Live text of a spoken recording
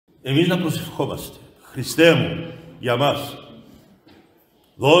Εμείς να προσευχόμαστε. Χριστέ μου, για μας,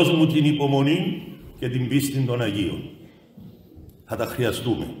 δώσ' μου την υπομονή και την πίστη των Αγίων. Θα τα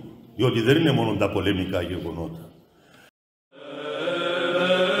χρειαστούμε, διότι δεν είναι μόνο τα πολεμικά γεγονότα.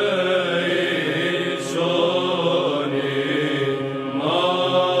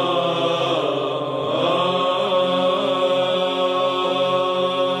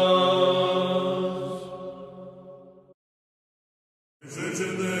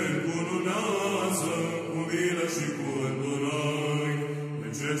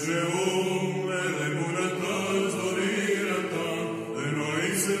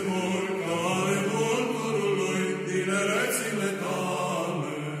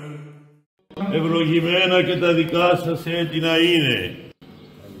 Ευλογημένα και τα δικά σας έτη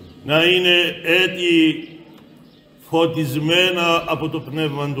να είναι έτη φωτισμένα από το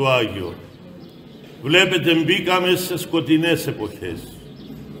Πνεύμα του Άγιο. Βλέπετε, μπήκαμε σε σκοτεινές εποχές.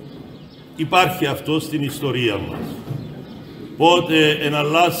 Υπάρχει αυτό στην ιστορία μας. Πότε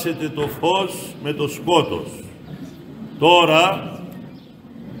εναλλάσσεται το φως με το σκότος. Τώρα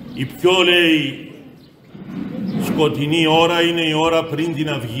η πιο, λέει, σκοτεινή ώρα είναι η ώρα πριν την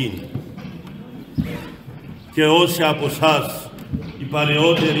αυγή. Και όσοι από εσάς οι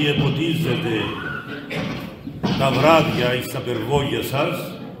παλαιότεροι εποτίζετε τα βράδια ή στα περβόγια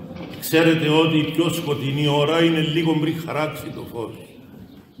σας, ξέρετε ότι η πιο σκοτεινή ώρα είναι λίγο πριν χαράξει το φως.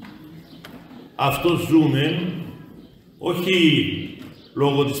 Αυτό ζούμε, όχι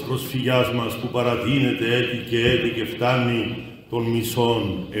λόγω της προσφυγιάς μας που παρατείνεται έτη και φτάνει τον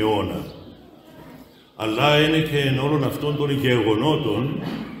μισόν αιώνα, αλλά είναι και εν όλων αυτών των γεγονότων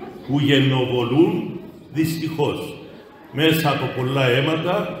που γεννοβολούν δυστυχώς μέσα από πολλά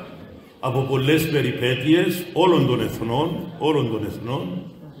αίματα, από πολλές περιπέτειες όλων των εθνών,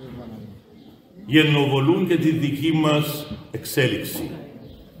 γεννοβολούν και τη δική μας εξέλιξη.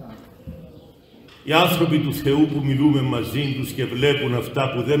 Οι άνθρωποι του Θεού που μιλούμε μαζί τους και βλέπουν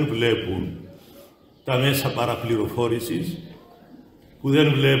αυτά που δεν βλέπουν τα μέσα παραπληροφόρησης, που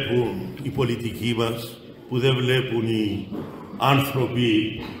δεν βλέπουν οι πολιτικοί μας, που δεν βλέπουν οι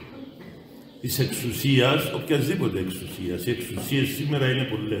άνθρωποι της εξουσίας, οποιασδήποτε εξουσίας. Οι εξουσίες σήμερα είναι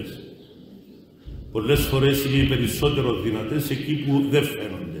πολλές. Πολλές φορές είναι περισσότερο δυνατές εκεί που δεν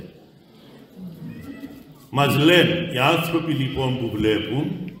φαίνονται. Μας λένε οι άνθρωποι λοιπόν που βλέπουν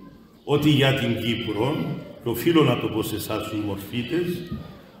ότι για την Κύπρο, και οφείλω να το πω σε εσάς τους μορφίτες,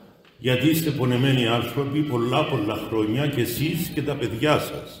 γιατί είστε πονεμένοι άνθρωποι πολλά χρόνια και εσείς και τα παιδιά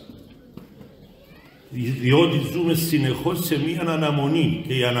σας. Διότι ζούμε συνεχώς σε μία αναμονή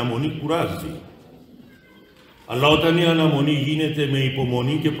και η αναμονή κουράζει. Αλλά όταν η αναμονή γίνεται με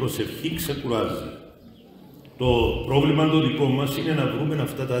υπομονή και προσευχή, ξεκουράζει. Το πρόβλημα το δικό μας είναι να βρούμε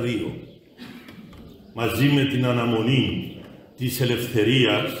αυτά τα δύο. Μαζί με την αναμονή της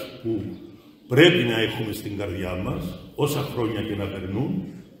ελευθερίας που πρέπει να έχουμε στην καρδιά μας, όσα χρόνια και να περνούν,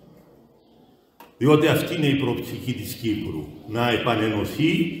 διότι αυτή είναι η προοπτική της Κύπρου. Να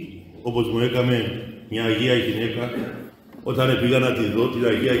επανενωθεί, όπως μου έκαμε μια Αγία γυναίκα, όταν πήγα να τη δω, την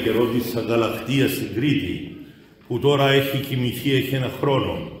Αγία Γερόντισσα Γαλακτία στην Κρήτη, που τώρα έχει κοιμηθεί, έχει 1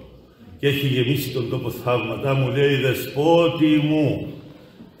 χρόνο και έχει γεμίσει τον τόπο θαύματα, μου λέει, «Δεσπότη μου,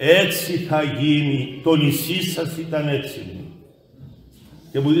 έτσι θα γίνει, το νησί σας ήταν έτσι μου».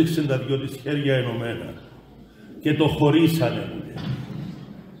 Και μου δείξαν τα δυο της χέρια ενωμένα και το χωρίσανε, μου λέει.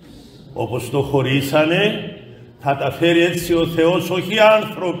 Όπως το χωρίσανε, θα τα φέρει έτσι ο Θεός, όχι οι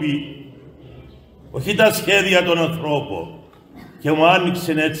άνθρωποι, όχι τα σχέδια των ανθρώπων. Και μου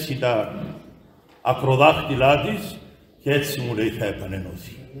άνοιξε έτσι τα ακροδάχτυλά της και έτσι μου λέει θα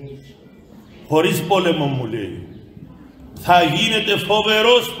επανενωθεί. Χωρίς πόλεμο, μου λέει. Θα γίνεται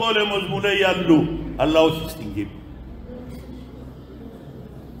φοβερός πόλεμος, μου λέει, αλλού, αλλά όχι στην Κύπρο.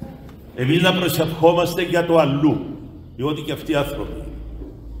 Εμείς να προσευχόμαστε για το αλλού, διότι και αυτοί οι άνθρωποι,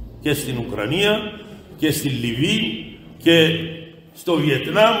 και στην Ουκρανία και στη Λιβύη και στο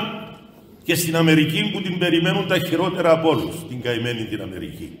Βιετνάμ και στην Αμερική που την περιμένουν τα χειρότερα από όλους, την καημένη την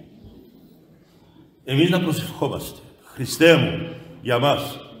Αμερική. Εμείς να προσευχόμαστε. Χριστέ μου, για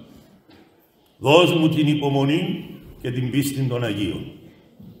μας, δώσ' μου την υπομονή και την πίστη των Αγίων.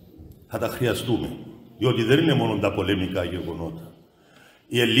 Θα τα χρειαστούμε, διότι δεν είναι μόνο τα πολεμικά γεγονότα.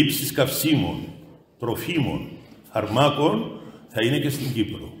 Οι ελλείψεις καυσίμων, τροφίμων, φαρμάκων θα είναι και στην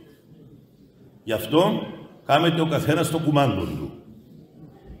Κύπρο. Γι' αυτό κάμετε ο καθένας το κουμάντο του.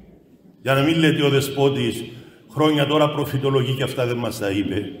 Για να μην λέτε ο Δεσπότης χρόνια τώρα προφητολογεί και αυτά δεν μας τα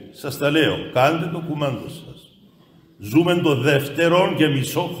είπε. Σας τα λέω, κάντε το κουμάντο σας. Ζούμε το 2ο και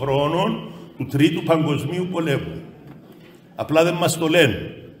μισό χρόνο του 3ου Παγκοσμίου Πολέμου. Απλά δεν μας το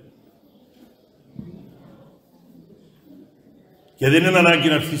λένε. Και δεν είναι ανάγκη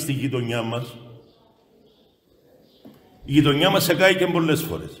να έρθει στη γειτονιά μας. Η γειτονιά μας σε κάει και πολλές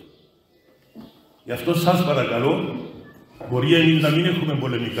φορές. Γι' αυτό σας παρακαλώ, μπορεί εμείς να μην έχουμε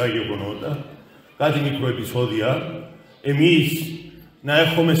πολεμικά γεγονότα, κάτι μικροεπισόδια, εμείς να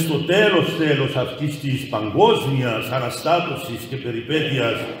έχουμε στο τέλος αυτής της παγκόσμιας αναστάτωσης και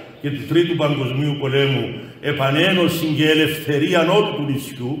περιπέτειας και του Τρίτου Παγκοσμίου Πολέμου επανένωση και ελευθερία όλου του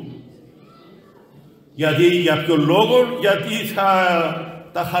νησιού. Γιατί, για ποιον λόγο, γιατί θα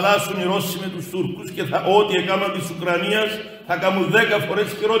τα χαλάσουν οι Ρώσοι με τους Τούρκους και ό,τι έκαναν της Ουκρανίας θα κάνουν 10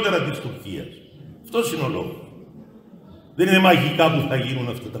 φορές χειρότερα της Τουρκίας. Αυτός είναι ο λόγος. Δεν είναι μαγικά που θα γίνουν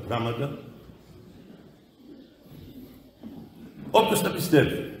αυτά τα πράγματα. Όποιος τα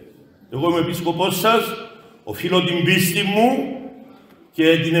πιστεύει. Εγώ είμαι επίσκοπος σας, οφείλω την πίστη μου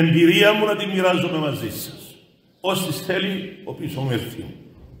και την εμπειρία μου να την μοιράζομαι μαζί σας. Όσοι θέλει, ο πίσω μου έρθει.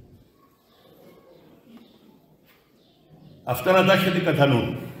 Αυτά να τα έχετε κατά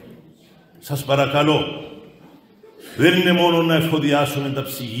νου. Σας παρακαλώ, δεν είναι μόνο να εφοδιάσουμε τα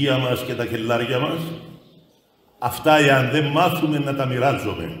ψυγεία μας και τα κελάρια μας. Αυτά, εάν δεν μάθουμε να τα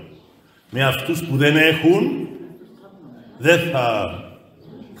μοιράζουμε με αυτούς που δεν έχουν, δεν θα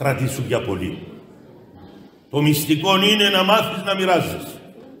κρατήσουν για πολύ. Το μυστικό είναι να μάθεις να μοιράζεις.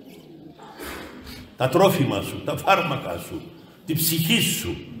 Τα τρόφιμα σου, τα φάρμακα σου, την ψυχή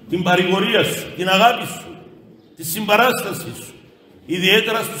σου, την παρηγορία σου, την αγάπη σου, τη συμπαράσταση σου,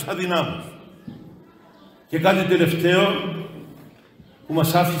 ιδιαίτερα στους αδυνάμους. Και κάτι τελευταίο που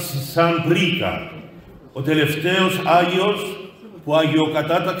μας άφησε σαν πρίκα, ο τελευταίος Άγιος που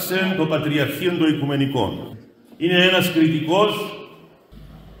αγιοκατάταξε το Πατριαρχείο των Οικουμενικών. Είναι ένας κριτικός,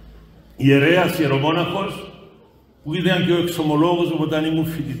 ιερέας, ιερομόναχος, που ήταν και ο εξομολόγος μου όταν ήμουν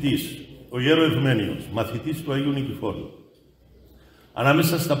φοιτητής, ο Γέρο Ευμένιος, μαθητής του Αγίου Νικηφόρου.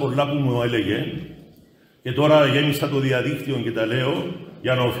 Ανάμεσα στα πολλά που μου έλεγε, και τώρα γέμισα το διαδίκτυο και τα λέω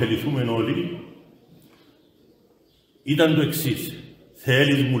για να ωφεληθούμε όλοι, ήταν το εξής.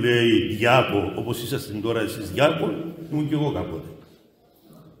 Θέλεις, μου λέει, διάκο, όπως είσαστε τώρα εσείς διάκο, ήμουν κι εγώ κάποτε.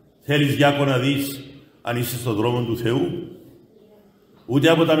 Θέλεις, διάκο, να δεις αν είσαι στον δρόμο του Θεού? Ούτε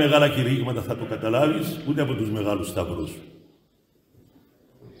από τα μεγάλα κηρύγματα θα το καταλάβεις, ούτε από τους μεγάλους σταυρούς.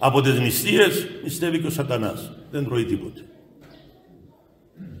 Από τις νηστείες νηστεύει και ο σατανάς. Δεν τρώει τίποτε.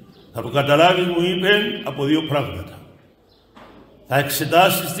 Θα το καταλάβεις, μου είπε, από δύο πράγματα. Θα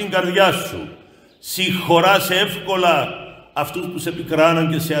εξετάσεις την καρδιά σου. Συγχωράς εύκολα αυτούς που σε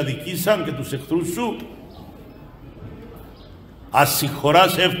πικράναν και σε αδικήσαν και τους εχθρούς σου. Ας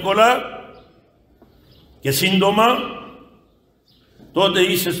συγχωράς εύκολα και σύντομα, τότε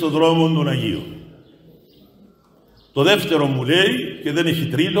είσαι στον δρόμο των Αγίων. Το δεύτερο μου λέει, και δεν έχει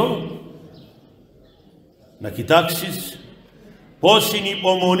τρίτο, να κοιτάξεις πώς είναι η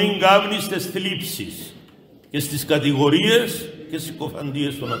υπομονή κάμνει στις θλίψεις και στις κατηγορίες και στις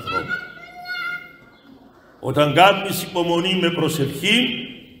συκοφαντίες των ανθρώπων. Όταν κάμνεις υπομονή με προσευχή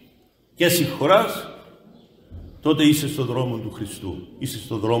και συγχωράς, τότε είσαι στον δρόμο του Χριστού, είσαι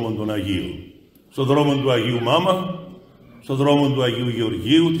στον δρόμο των Αγίων, στον δρόμο του Αγίου Μάμα, στον δρόμο του Αγίου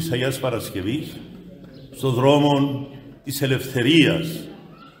Γεωργίου, της Αγιάς Παρασκευής, στον δρόμο της ελευθερίας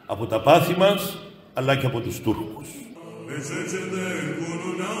από τα πάθη μας, αλλά και από τους Τούρκους.